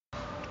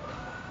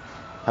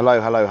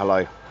Hello, hello,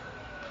 hello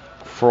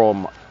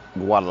from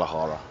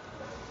Guadalajara.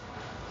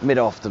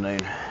 Mid-afternoon,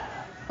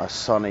 a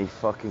sunny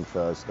fucking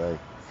Thursday,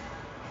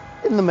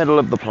 in the middle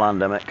of the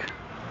pandemic,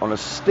 on a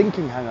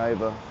stinking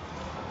hangover,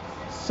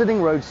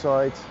 sitting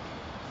roadside.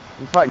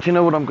 In fact, you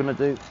know what I'm gonna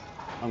do?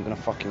 I'm gonna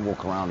fucking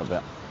walk around a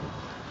bit.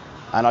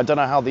 And I don't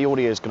know how the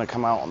audio is gonna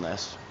come out on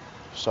this,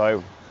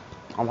 so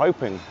I'm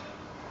hoping,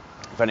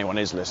 if anyone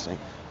is listening,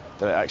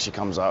 that it actually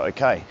comes out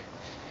okay.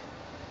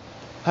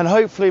 And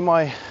hopefully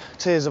my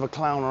tears of a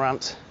clown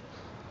rant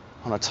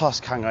on a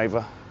tusk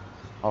hangover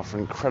after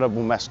an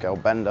incredible mezcal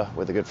bender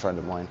with a good friend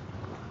of mine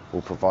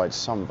will provide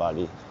some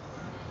value.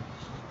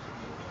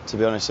 To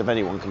be honest, if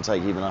anyone can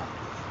take even a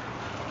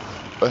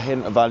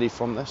hint of value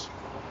from this,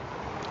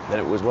 then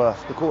it was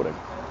worth recording.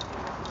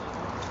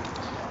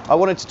 I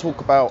wanted to talk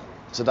about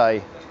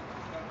today,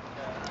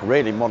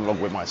 really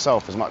monologue with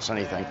myself as much as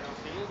anything,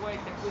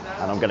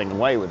 and I'm getting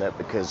away with it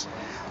because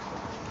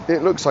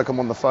it looks like I'm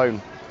on the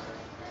phone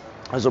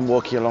as I'm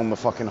walking along the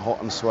fucking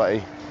hot and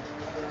sweaty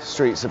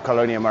streets of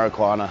Colonia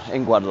Marijuana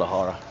in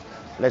Guadalajara.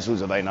 Little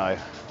do they know,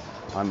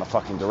 I'm a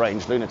fucking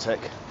deranged lunatic,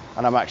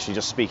 and I'm actually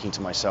just speaking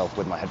to myself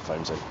with my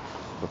headphones in,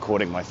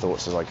 recording my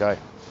thoughts as I go.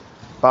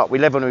 But we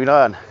live and we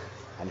learn,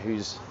 and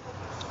who's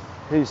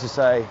to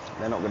say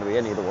they're not going to be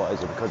any the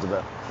wiser because of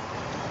it.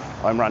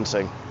 I'm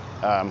ranting,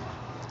 the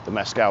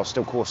mezcal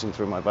still coursing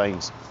through my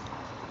veins.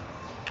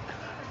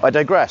 I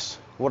digress.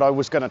 What I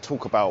was going to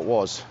talk about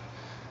was,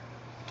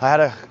 I had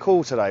a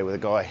call today with a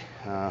guy,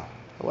 I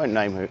won't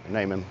name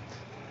him.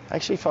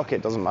 Actually, fuck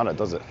it, doesn't matter,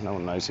 does it? No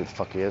one knows who the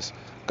fuck he is.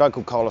 A guy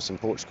called Carlos in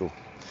Portugal.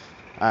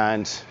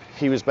 And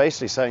he was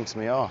basically saying to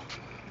me, I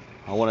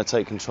want to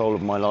take control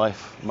of my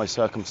life, my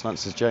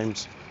circumstances,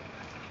 James.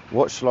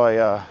 What shall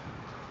I,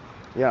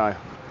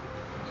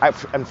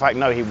 in fact,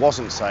 no, he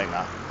wasn't saying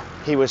that.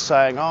 He was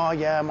saying,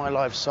 yeah, my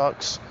life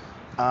sucks.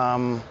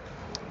 But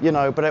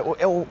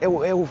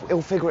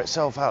it'll figure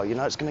itself out,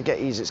 it's going to get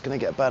easy, it's going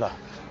to get better.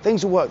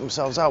 Things will work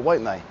themselves out,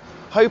 won't they?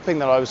 Hoping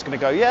that I was going to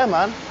go, yeah,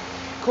 man,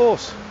 of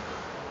course.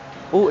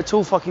 It's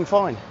all fucking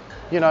fine.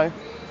 That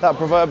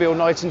proverbial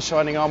knight in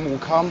shining armor will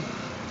come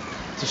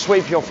to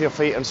sweep you off your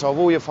feet and solve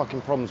all your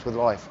fucking problems with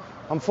life.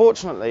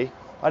 Unfortunately,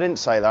 I didn't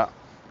say that.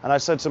 And I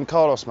said to him,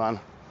 Carlos,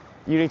 man,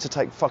 you need to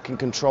take fucking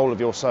control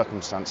of your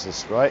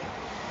circumstances, right?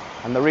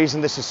 And the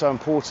reason this is so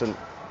important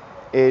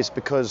is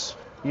because,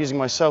 using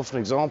myself as an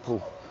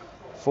example,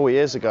 4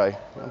 years ago,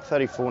 I'm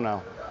 34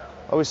 now,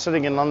 I was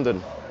sitting in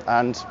London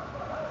and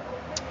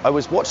I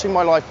was watching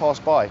my life pass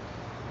by,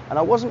 and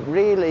I wasn't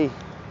really,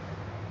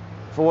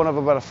 for want of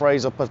a better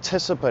phrase, a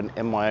participant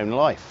in my own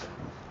life.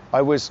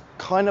 I was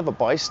kind of a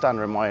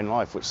bystander in my own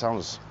life, which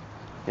sounds,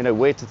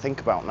 weird to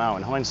think about now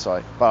in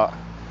hindsight, but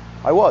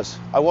I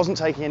wasn't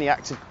taking any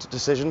active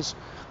decisions.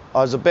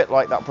 I was a bit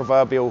like that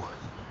proverbial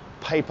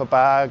paper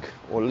bag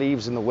or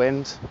leaves in the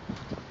wind.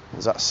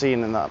 There's that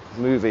scene in that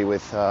movie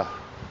with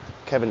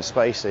Kevin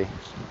Spacey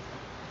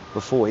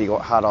before he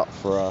got had up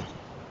for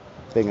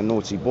being a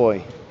naughty boy.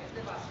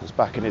 It was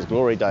back in his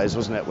glory days,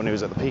 wasn't it, when he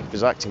was at the peak of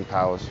his acting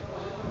powers.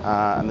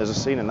 And there's a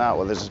scene in that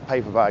where there's this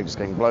paper bag just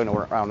getting blown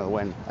around in the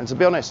wind. And to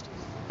be honest,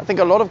 I think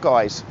a lot of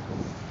guys,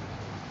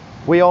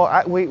 we are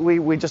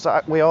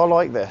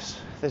like this.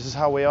 This is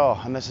how we are,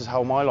 and this is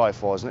how my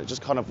life was, and it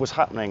just kind of was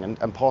happening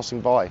and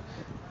passing by.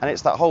 And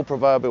it's that whole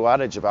proverbial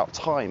adage about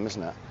time,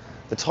 isn't it?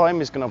 The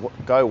time is going to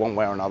go one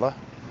way or another.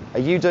 Are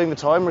you doing the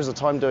time, or is the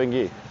time doing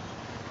you?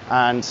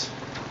 And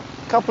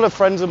a couple of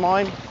friends of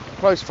mine,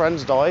 close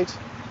friends, died.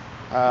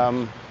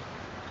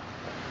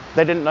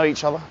 They didn't know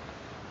each other.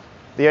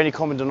 The only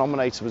common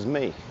denominator was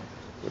me,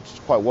 which is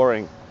quite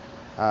worrying.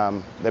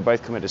 They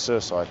both committed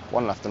suicide.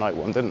 One left the night,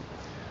 one didn't.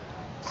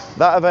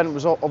 That event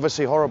was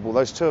obviously horrible.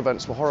 Those two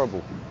events were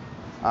horrible.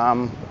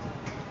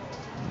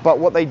 But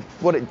what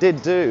it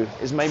did do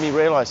is made me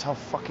realise how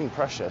fucking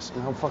precious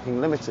and how fucking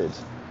limited,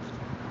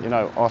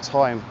 our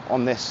time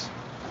on this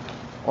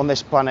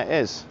planet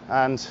is.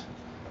 And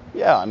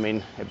yeah, I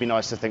mean, it'd be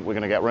nice to think we're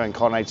going to get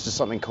reincarnated to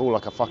something cool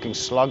like a fucking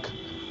slug.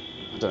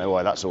 I don't know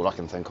why that's all I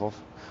can think of.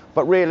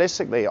 But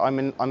realistically,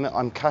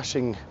 I'm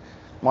cashing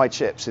my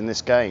chips in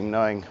this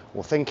game,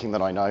 thinking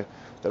that I know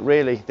that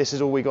really this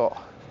is all we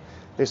got.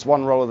 This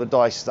one roll of the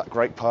dice, that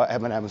great poet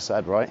Eminem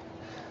said, right?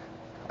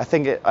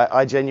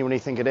 I genuinely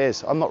think it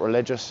is. I'm not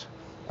religious.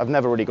 I've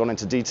never really gone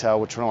into detail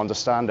with trying to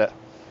understand it.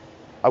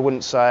 I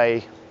wouldn't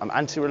say I'm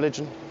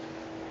anti-religion.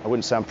 I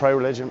wouldn't say I'm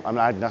pro-religion. I'm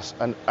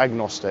an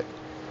agnostic.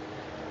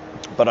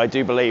 But I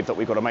do believe that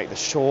we've got to make the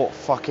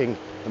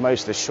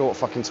most of this short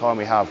fucking time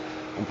we have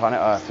on planet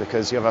Earth,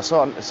 because you have a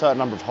certain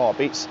number of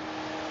heartbeats,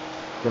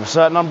 you have a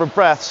certain number of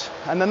breaths,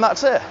 and then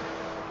that's it.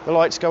 The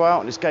lights go out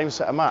and it's game,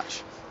 set, and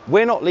match.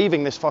 We're not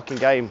leaving this fucking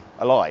game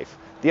alive.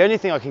 The only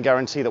thing I can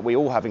guarantee that we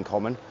all have in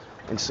common,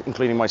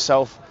 including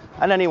myself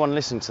and anyone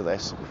listening to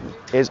this,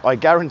 is I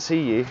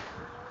guarantee you,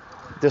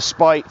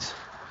 despite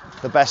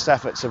the best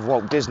efforts of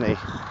Walt Disney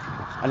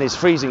and his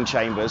freezing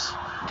chambers,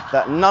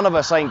 that none of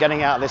us ain't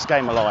getting out of this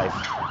game alive.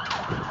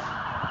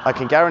 I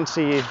can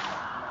guarantee you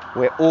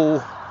we're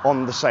all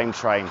on the same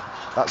train.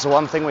 That's the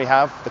one thing we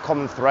have, the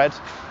common thread,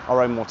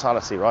 our own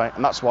mortality, right?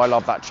 And that's why I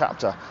love that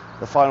chapter,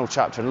 the final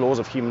chapter in Laws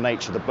of Human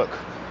Nature, the book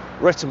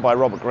written by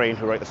Robert Greene,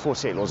 who wrote the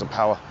 48 Laws of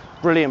Power.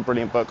 Brilliant,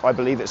 brilliant book. I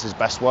believe it's his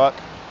best work.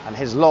 And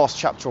his last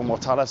chapter on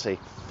mortality,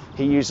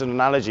 he used an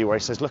analogy where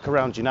he says, look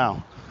around you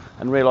now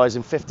and realize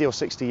in 50 or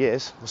 60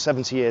 years or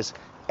 70 years,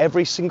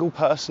 every single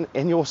person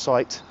in your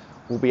sight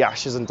will be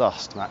ashes and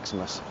dust,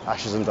 Maximus,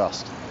 ashes and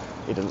dust.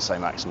 He didn't say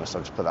Maximus, I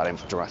just put that in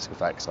for dramatic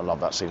effects. I love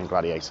that scene in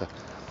Gladiator.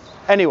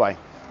 Anyway,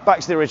 back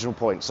to the original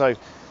point. So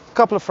a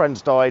couple of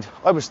friends died.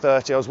 I was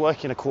 30, I was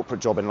working a corporate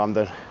job in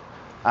London,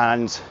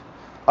 and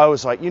I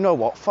was like, you know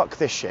what, fuck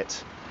this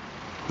shit.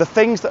 The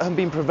things that have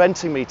been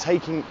preventing me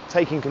taking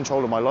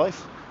control of my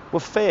life were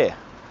fear.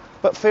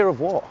 But fear of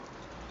what?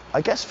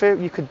 I guess fear,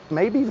 you could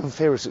maybe even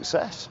fear of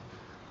success.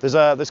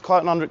 There's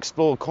quite an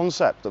underexplored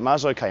concept that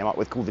Maslow came up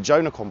with called the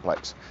Jonah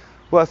complex.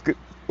 Worth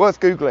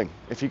Googling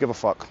if you give a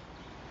fuck.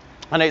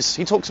 And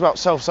he talks about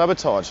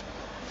self-sabotage,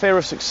 fear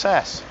of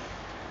success,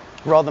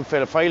 rather than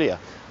fear of failure.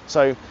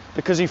 So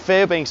because you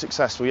fear being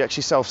successful, you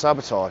actually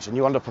self-sabotage and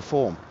you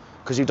underperform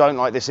because you don't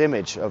like this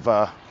image of,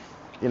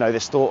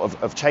 this thought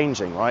of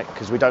changing, right?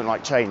 Because we don't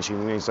like change,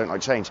 human beings don't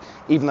like change,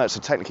 even though it's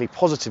a technically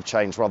positive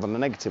change rather than a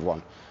negative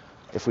one.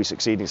 If we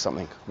succeed in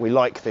something, we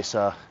like this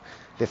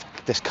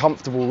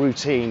comfortable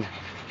routine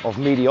of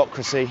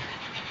mediocrity,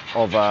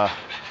 of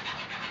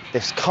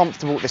this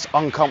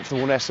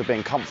uncomfortableness of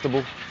being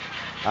comfortable,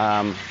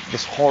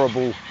 this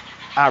horrible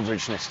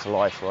averageness to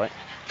life, right?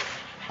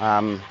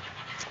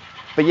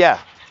 But yeah,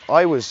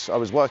 I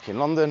was working in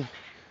London.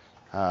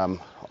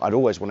 I'd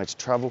always wanted to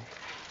travel.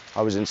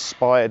 I was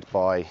inspired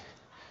by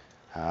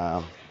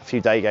a few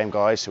day game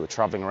guys who were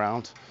traveling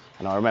around,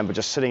 and I remember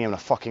just sitting in a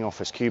fucking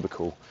office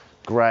cubicle,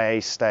 grey,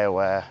 stale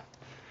air,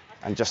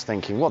 and just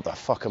thinking, what the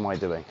fuck am I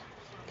doing?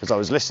 Because I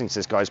was listening to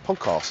this guy's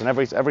podcast, and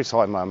every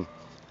time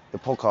the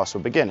podcast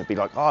would begin, it'd be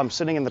like, I'm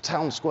sitting in the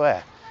town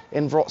square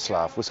in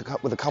Wroclaw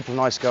with a couple of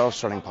nice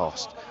girls running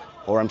past,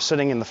 or I'm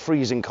sitting in the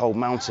freezing cold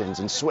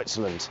mountains in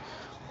Switzerland,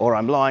 or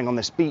I'm lying on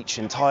this beach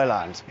in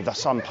Thailand with the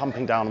sun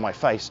pumping down on my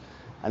face.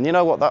 And you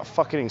know what? That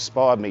fucking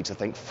inspired me to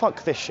think,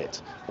 fuck this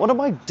shit. What am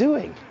I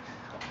doing?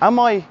 Am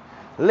I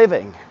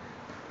living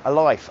a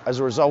life as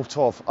a result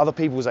of other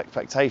people's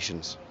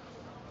expectations,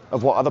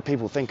 of what other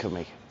people think of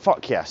me?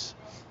 Fuck yes.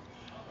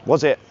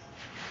 Was it,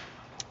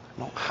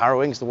 not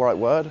harrowing is the right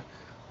word,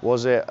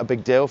 was it a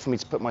big deal for me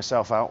to put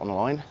myself out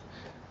online?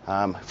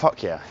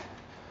 Fuck yeah.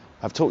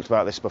 I've talked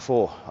about this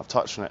before, I've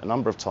touched on it a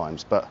number of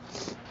times, but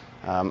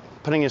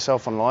putting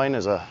yourself online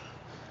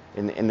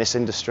in this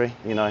industry,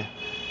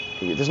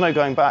 there's no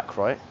going back,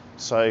 right?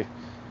 So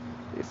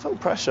you felt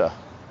pressure,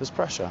 there's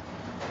pressure.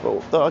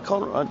 But I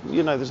can't,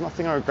 there's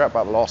nothing I regret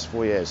about the last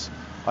 4 years.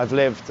 I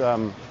lived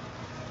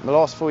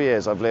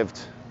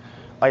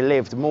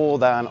more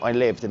than I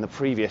lived in the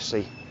previous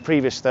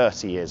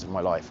 30 years of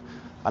my life.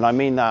 And I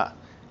mean that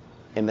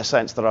in the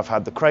sense that I've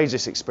had the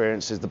craziest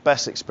experiences, the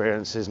best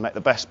experiences, met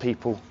the best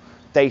people,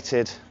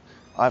 dated.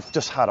 I've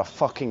just had a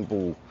fucking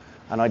ball.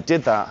 And I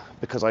did that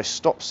because I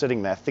stopped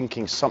sitting there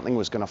thinking something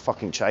was gonna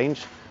fucking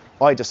change.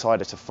 I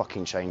decided to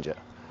fucking change it.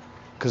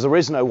 Because there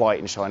is no white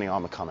in shining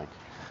armor coming.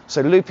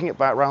 So looping it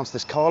back around to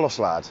this Carlos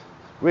lad,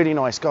 really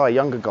nice guy,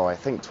 younger guy, I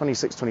think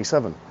 26,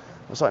 27.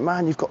 I was like,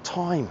 man, you've got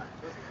time,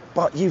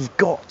 but you've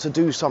got to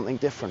do something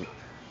different.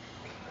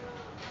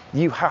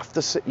 You have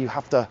to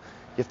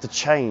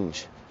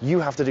change. You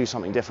have to do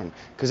something different.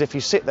 Because if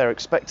you sit there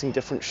expecting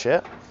different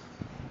shit,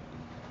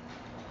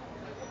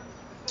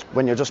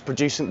 when you're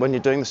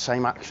doing the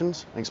same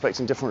actions and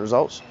expecting different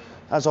results,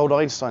 as old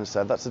Einstein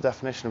said, that's the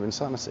definition of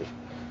insanity.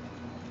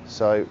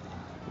 So,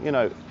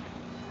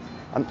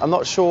 I'm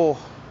not sure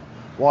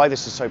why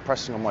this is so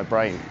pressing on my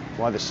brain,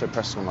 why this is so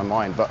pressing on my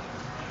mind, but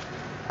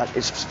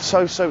it's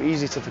so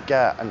easy to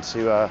forget and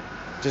to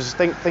just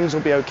think things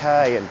will be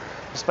okay, and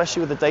especially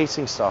with the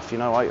dating stuff,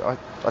 I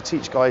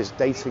teach guys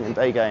dating and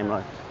day game, and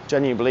I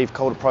genuinely believe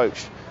cold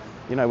approach.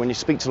 When you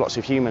speak to lots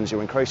of humans,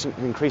 you're increasing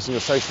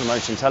your social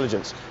emotional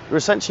intelligence. You're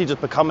essentially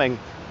just becoming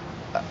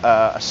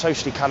a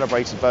socially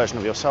calibrated version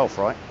of yourself,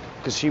 right?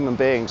 Because human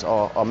beings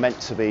are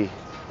meant to be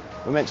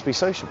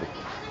sociable.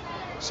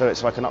 So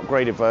it's like an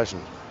upgraded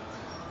version.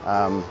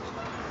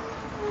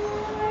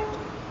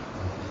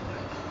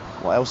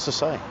 What else to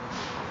say?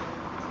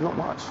 Not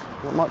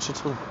much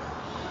at all.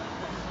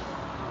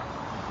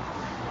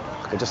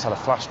 I just had a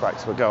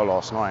flashback to a girl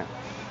last night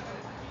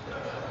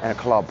in a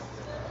club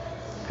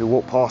who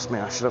walked past me.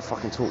 I should have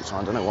fucking talked to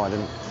her, I don't know why I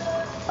didn't.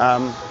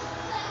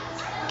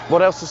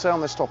 What else to say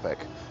on this topic?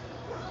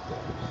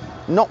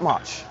 Not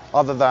much,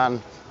 other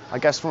than, I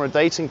guess from a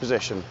dating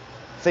position,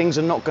 things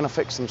are not going to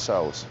fix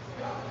themselves.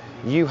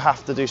 You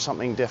have to do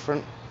something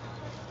different.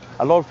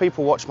 A lot of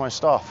people watch my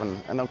stuff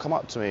and they'll come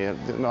up to me, and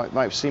they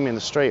might see me in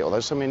the street, or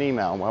they'll send me an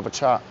email and we'll have a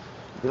chat.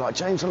 They'll be like,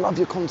 James, I love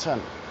your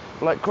content.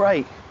 I'm like,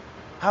 great.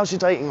 How's your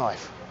dating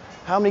life?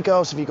 How many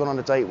girls have you gone on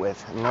a date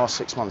with in the last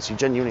 6 months you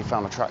genuinely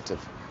found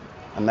attractive?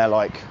 And they're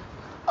like,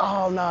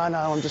 oh, no,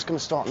 I'm just going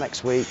to start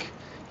next week.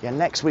 Yeah,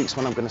 next week's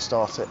when I'm going to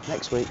start it,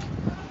 next week.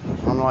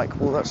 I'm like,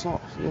 well, that's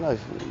not,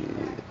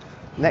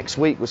 next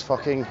week was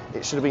fucking,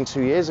 it should have been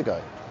 2 years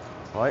ago,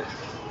 right?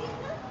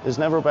 There's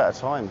never a better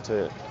time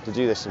to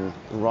do this than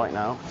right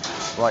now,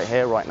 right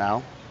here, right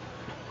now.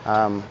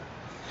 So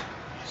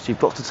you've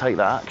got to take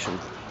that action.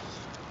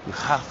 You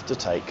have to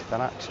take that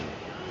action.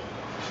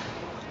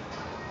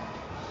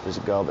 There's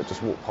a girl that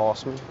just walked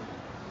past me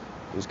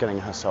who's getting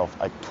herself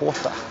a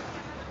torta.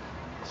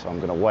 So I'm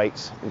gonna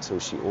wait until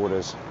she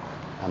orders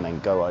and then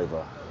go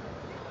over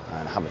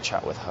and have a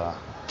chat with her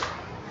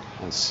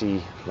and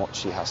see what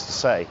she has to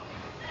say.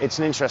 It's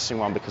an interesting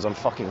one because I'm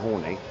fucking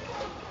horny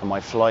and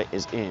my flight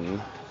is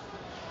in.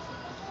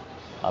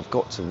 I've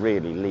got to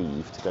really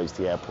leave to go to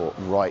the airport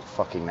right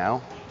fucking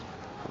now.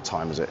 What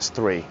time is it? It's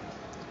 3.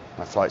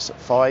 My flight's at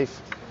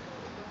 5.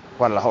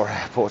 Guadalajara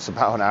Airport's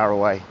about an hour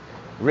away.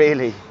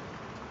 Really,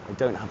 I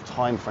don't have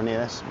time for any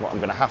of this. What I'm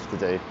gonna have to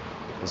do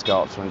is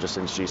go up to her and just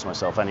introduce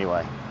myself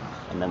anyway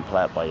and then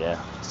play it by ear,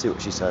 see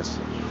what she says.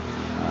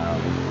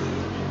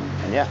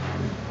 And yeah,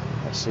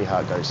 let's see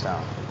how it goes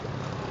down.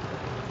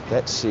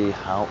 Let's see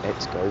how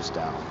it goes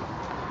down.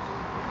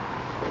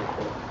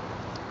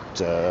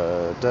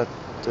 Da, da,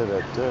 da,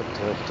 da, da,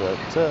 da,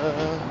 da.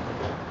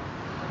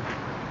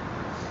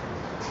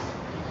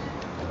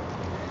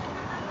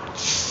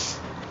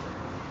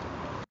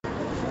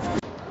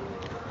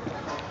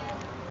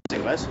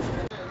 Inglés.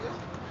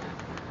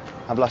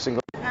 Hablas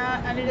inglés?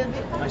 A little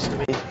bit. Nice to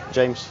meet you.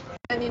 James.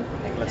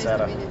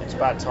 Inglaterra. It's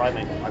bad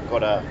timing. I've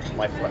got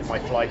my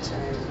flight's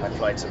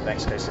at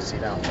Mexico City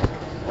now.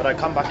 But I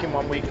come back in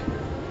 1 week.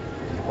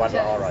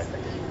 Guadalajara, I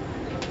think.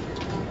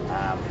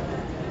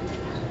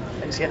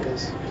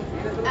 Enciendes.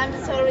 I'm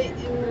sorry,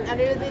 a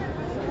little bit.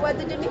 What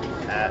did you need?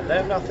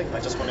 No, nothing. I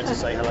just wanted to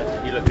say hello.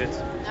 You look good.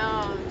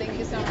 Oh, thank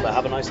you so much. But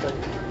have a nice day.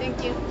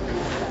 Thank you.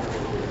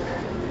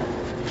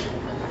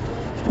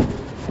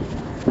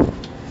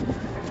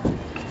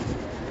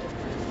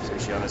 So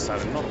she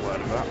understood not a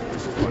word of that, which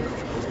is quite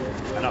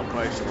cool. And up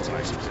close, it wasn't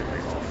actually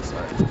particularly hot, so I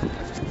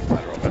just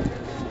better of it.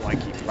 Why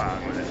keep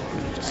batting with it?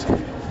 Just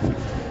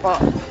but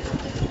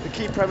the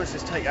key premise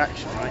is take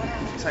action, right?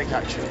 Take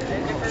action.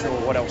 I'm not sure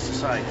what else to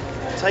say.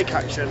 Take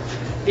action.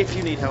 If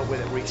you need help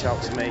with it, reach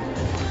out to me.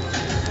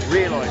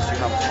 Realise you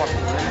have a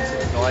fucking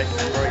limited life,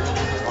 very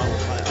limited time on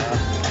planet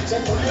Earth. You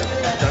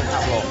don't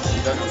have long.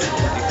 You don't have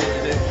what you think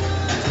you do.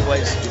 It's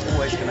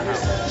always going to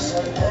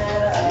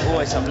happen. You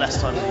always have less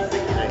time than you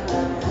think you do.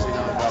 So you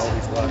know a girl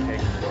who's working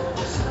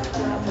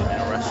in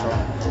a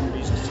restaurant.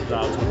 He's just too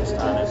loud to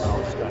understand it, and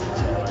I'll just go and say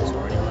hello to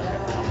her anyway.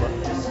 Get the number.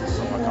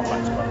 So when I come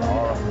back to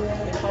Guadalajara,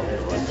 I'll be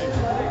working.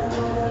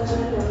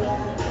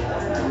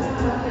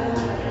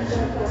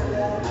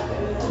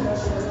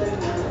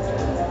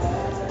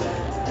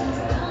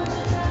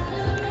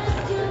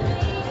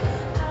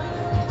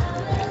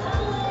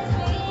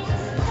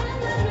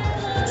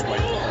 Just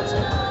wait for her to.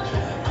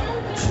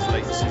 She's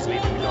late. She's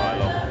leaving the guy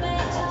along.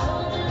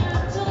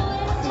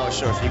 I'm not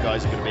sure if you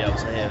guys are going to be able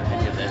to hear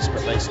any of this,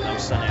 but basically I'm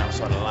standing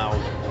outside a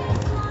loud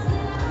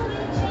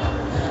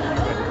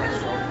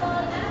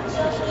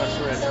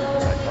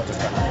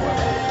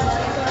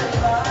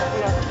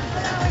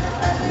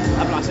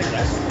 ¿Hablas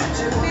inglés?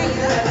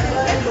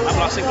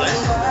 ¿Hablas inglés?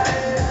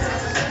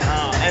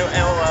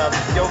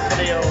 Yo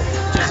quería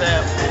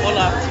dizer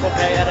hola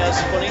porque eres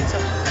bonita.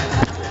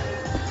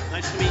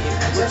 Nice to meet you.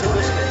 Mucho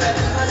gusto.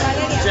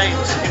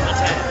 James,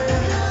 Inglaterra.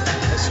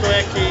 Estoy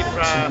aquí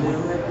para...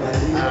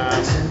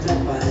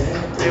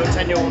 yo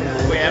tengo un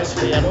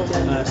viajero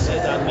a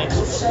Ciudad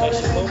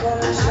México.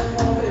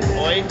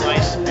 Hoy,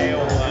 mas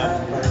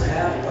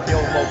yo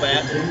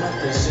volver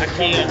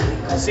aquí en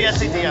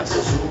 7 días.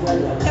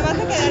 ¿Te vas a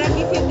quedar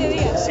aquí 7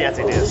 días?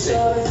 7 días, sí.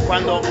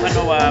 Cuando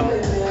español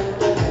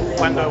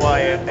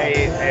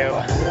es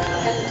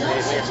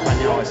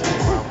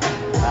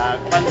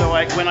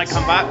when I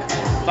come back,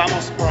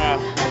 vamos para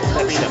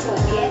bebida.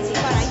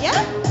 ¿Para allá?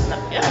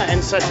 Yeah,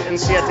 en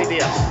 7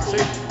 días, sí.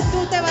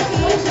 ¿Tú te vas a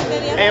ir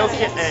 7 días?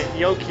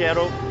 Yo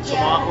quiero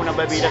tomar una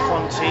bebida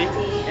con ti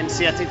en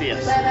 7 días.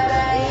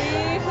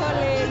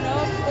 Híjole,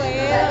 no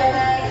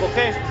puedo. ¿Por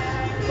qué?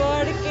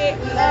 Porque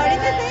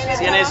ahorita estoy en el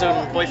 ¿Tienes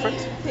trabajo. un boyfriend?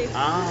 Sí.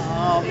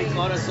 Ah, mi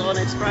corazón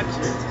it's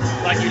fractured.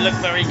 Like you look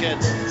very good.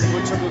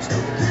 Mucho gusto.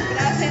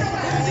 Gracias.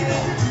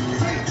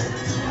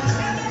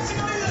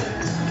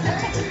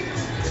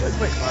 So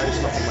quick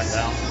close, nothing went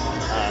down.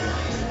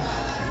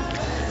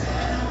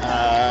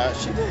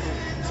 She wasn't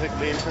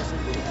particularly interested,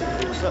 wasn't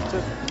particularly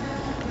receptive.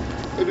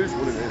 It is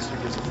what it is, who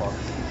gives a fuck?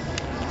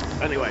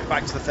 Anyway,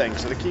 back to the thing.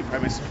 So the key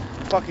premise,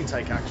 fucking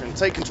take action,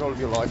 take control of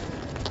your life,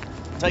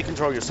 take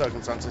control of your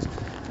circumstances.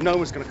 No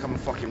one's going to come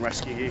and fucking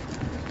rescue you.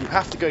 You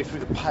have to go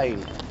through the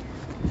pain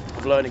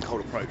of learning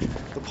cold approach.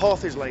 The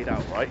path is laid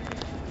out, right?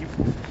 You've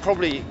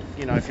probably,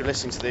 if you're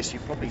listening to this,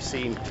 you've probably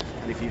seen,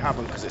 and if you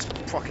haven't, because it's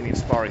fucking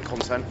inspiring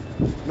content,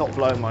 not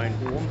blowing my own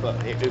horn,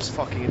 but it was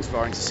fucking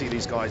inspiring to see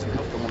these guys and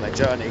help them on their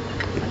journey.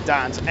 And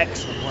Dan's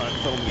excellent work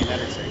filming and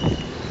editing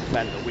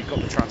meant that we got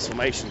the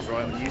transformations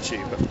right on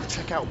YouTube. But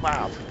check out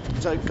Bav.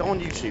 So go on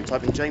YouTube,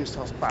 type in James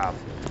Tusk Bav.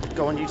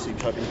 Go on YouTube,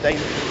 type in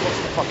David.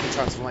 What's the fucking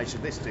transformation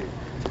of this dude?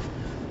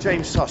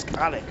 James Tusk,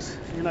 Alex,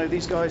 you know,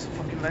 these guys are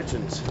fucking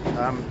legends.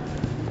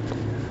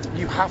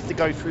 You have to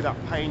go through that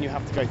pain, you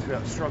have to go through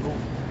that struggle.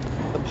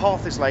 The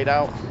path is laid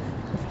out.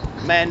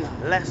 Men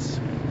less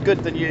good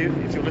than you,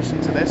 if you're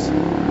listening to this,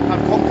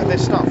 have conquered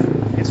this stuff.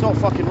 It's not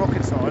fucking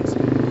rocket science,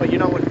 but you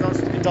know what it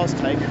does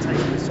take? It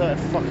takes a certain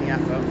fucking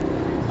effort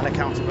and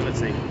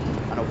accountability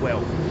and a will.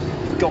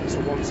 You've got to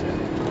want it.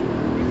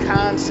 You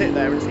can sit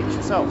there and teach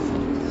yourself,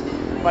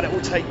 but it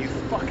will take you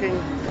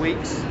fucking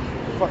weeks,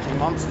 fucking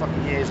months,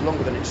 fucking years,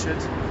 longer than it should.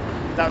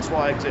 That's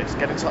why I exist.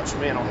 Get in touch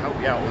with me and I'll help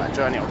you out on that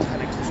journey. I'll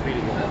 10x the speed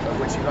of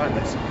which you learn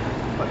this.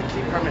 But the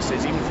key premise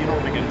is, even if you're not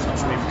going to get in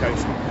touch with me for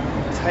coaching,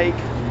 take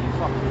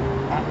fucking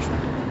action.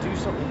 Do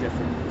something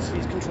different.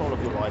 Seize control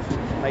of your life.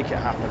 Make it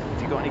happen.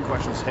 If you've got any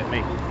questions, hit me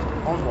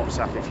on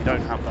WhatsApp. If you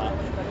don't have that,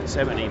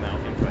 send me an email,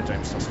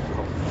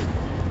 info@jamestusk.com.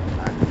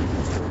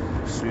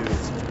 And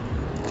soon.